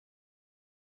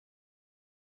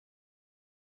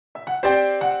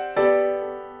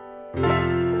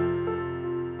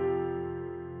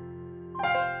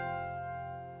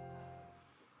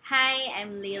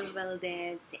I'm Leil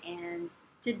Valdez, and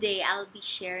today I'll be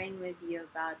sharing with you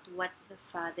about what the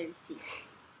Father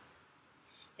seeks.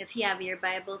 If you have your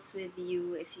Bibles with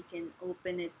you, if you can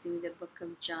open it to the book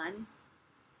of John,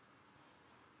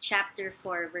 chapter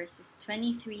 4, verses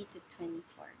 23 to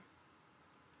 24.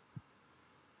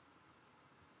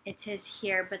 It says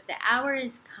here, "But the hour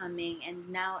is coming, and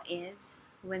now is,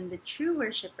 when the true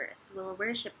worshippers will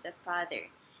worship the Father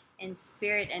in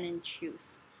spirit and in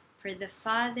truth. For the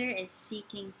Father is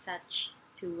seeking such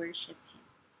to worship Him."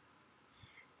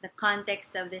 The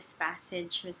context of this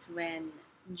passage was when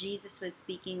Jesus was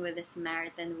speaking with a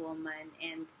Samaritan woman,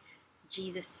 and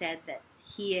Jesus said that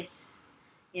He is,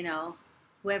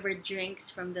 whoever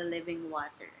drinks from the living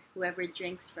water, whoever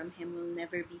drinks from Him will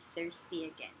never be thirsty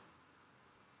again.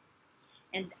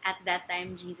 And at that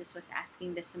time, Jesus was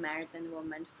asking the Samaritan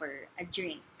woman for a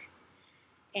drink.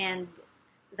 And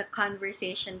the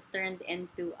conversation turned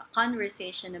into a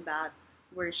conversation about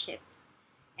worship.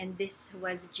 And this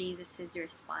was Jesus'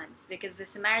 response, because the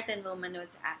Samaritan woman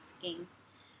was asking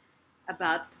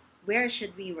about where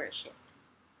should we worship.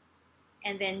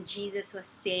 And then Jesus was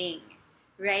saying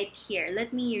right here,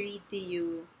 let me read to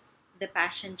you the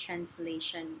Passion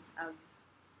Translation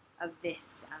of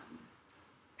this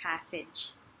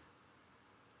passage.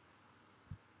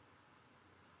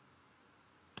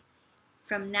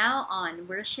 "From now on,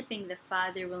 worshiping the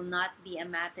Father will not be a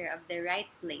matter of the right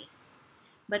place,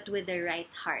 but with the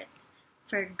right heart.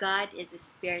 For God is a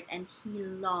spirit, and He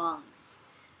longs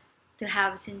to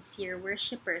have sincere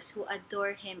worshippers who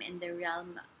adore Him in the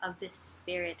realm of the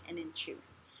Spirit and in truth."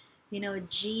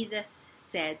 Jesus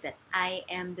said that I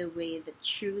am the way, the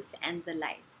truth, and the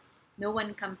life. No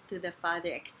one comes to the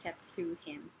Father except through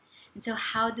Him. And so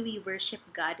how do we worship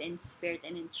God in spirit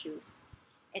and in truth?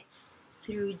 It's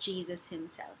through Jesus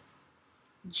Himself.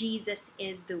 Jesus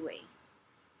is the way.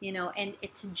 And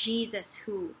it's Jesus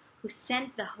who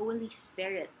sent the Holy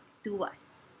Spirit to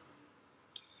us.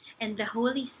 And the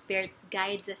Holy Spirit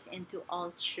guides us into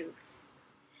all truth.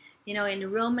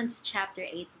 In Romans chapter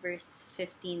 8, verse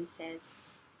 15 says,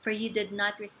 "For you did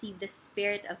not receive the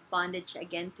spirit of bondage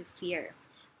again to fear,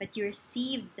 but you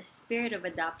received the spirit of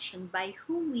adoption, by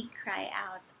whom we cry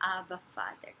out, Abba,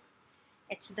 Father."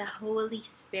 It's the Holy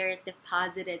Spirit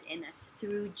deposited in us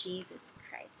through Jesus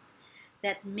Christ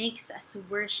that makes us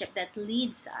worship, that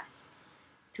leads us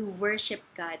to worship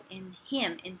God in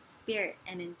Him, in spirit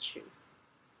and in truth.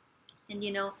 And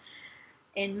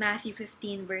in Matthew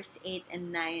 15, verse 8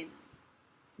 and 9,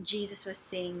 Jesus was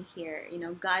saying here,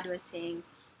 God was saying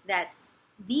that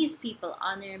these people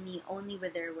honor me only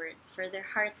with their words, for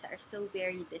their hearts are so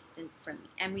very distant from me.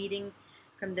 I'm reading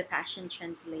from the Passion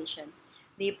Translation.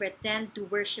 "They pretend to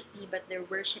worship me, but their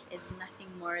worship is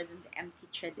nothing more than the empty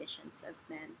traditions of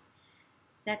men."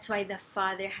 That's why the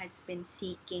Father has been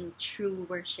seeking true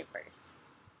worshipers.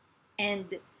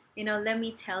 And, let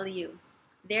me tell you,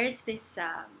 there's this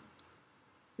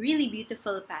really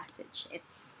beautiful passage.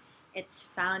 It's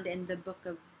found in the book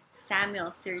of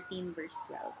Samuel 13, verse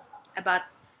 12, about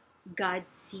God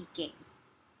seeking.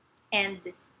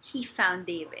 And He found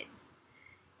David.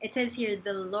 It says here,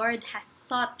 "The Lord has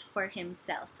sought for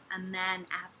Himself a man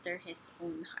after His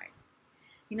own heart."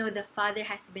 The Father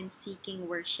has been seeking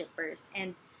worshipers,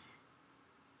 and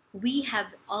we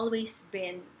have always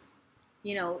been,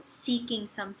 seeking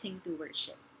something to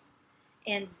worship.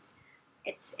 And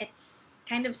it's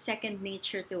kind of second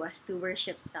nature to us to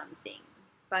worship something.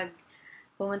 Pag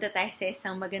pumunta tayo sa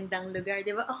isang magandang lugar,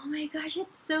 di ba? Oh my gosh,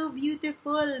 it's so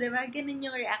beautiful, di ba? Ganun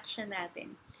yung reaction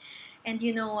natin. And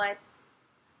you know what?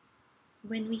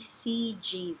 When we see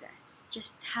Jesus,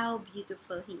 just how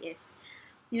beautiful He is,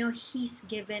 He's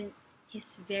given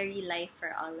His very life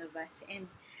for all of us. And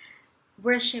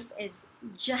worship is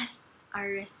just our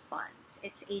response.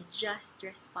 It's a just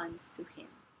response to Him.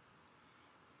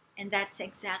 And that's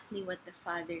exactly what the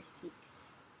Father seeks.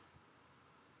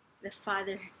 The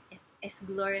Father is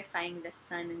glorifying the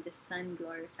Son, and the Son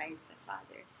glorifies the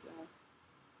Father as well.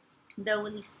 The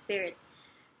Holy Spirit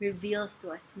reveals to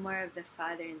us more of the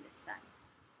Father and the Son.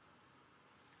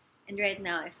 And right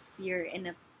now, if you're in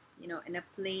a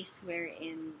place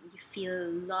wherein you feel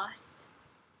lost,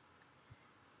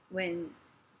 when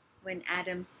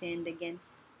Adam sinned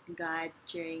against God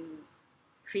during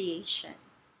creation,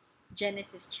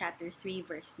 Genesis chapter 3,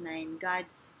 verse 9,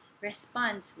 God's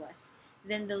response was,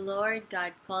 "Then the Lord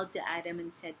God called to Adam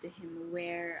and said to him,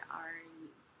 'Where are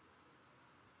you?'"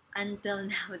 Until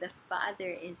now, the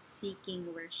Father is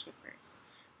seeking worshipers.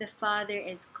 The Father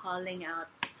is calling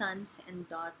out sons and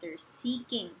daughters,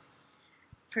 seeking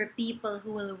for people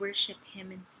who will worship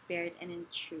Him in spirit and in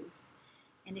truth.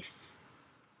 And if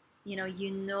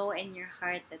you know in your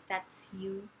heart that that's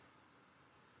you,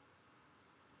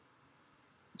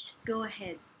 just go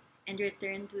ahead and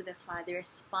return to the Father.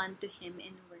 Respond to Him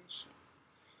in worship.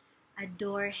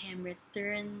 Adore Him.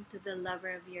 Return to the lover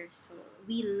of your soul.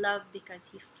 We love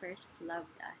because He first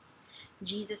loved us.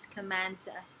 Jesus commands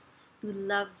us to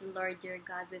love the Lord your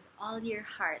God with all your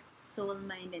heart, soul,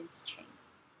 mind, and strength.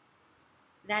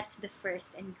 That's the first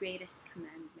and greatest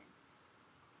commandment.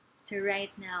 So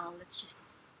right now, let's just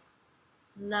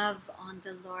love on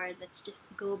the Lord. Let's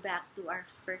just go back to our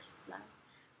first love,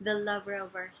 the lover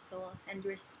of our souls, and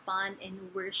respond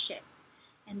in worship,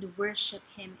 and worship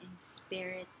Him in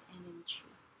spirit and in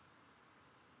truth.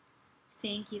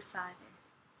 Thank you, Father,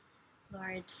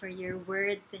 Lord, for your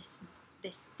word this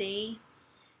day.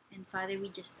 And Father, we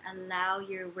just allow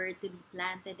your word to be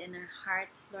planted in our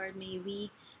hearts, Lord. May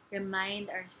we remind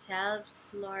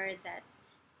ourselves, Lord, that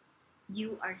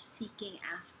you are seeking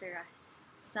after us,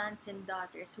 sons and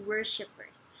daughters,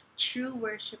 worshipers, true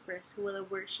worshipers who will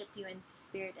worship you in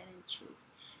spirit and in truth.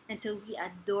 And so we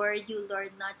adore you,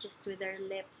 Lord, not just with our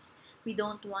lips. We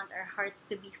don't want our hearts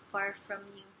to be far from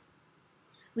you.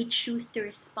 We choose to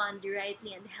respond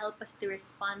rightly, and help us to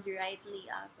respond rightly,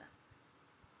 Abba.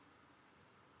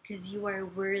 Because you are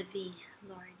worthy,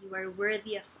 Lord. You are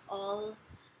worthy of all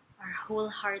our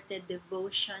wholehearted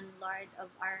devotion, Lord, of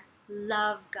our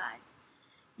love, God.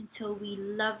 And so we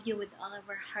love you with all of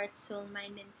our heart, soul,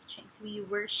 mind, and strength. We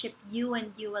worship you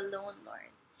and you alone,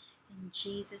 Lord. In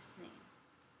Jesus'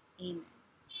 name,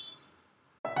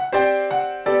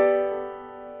 amen.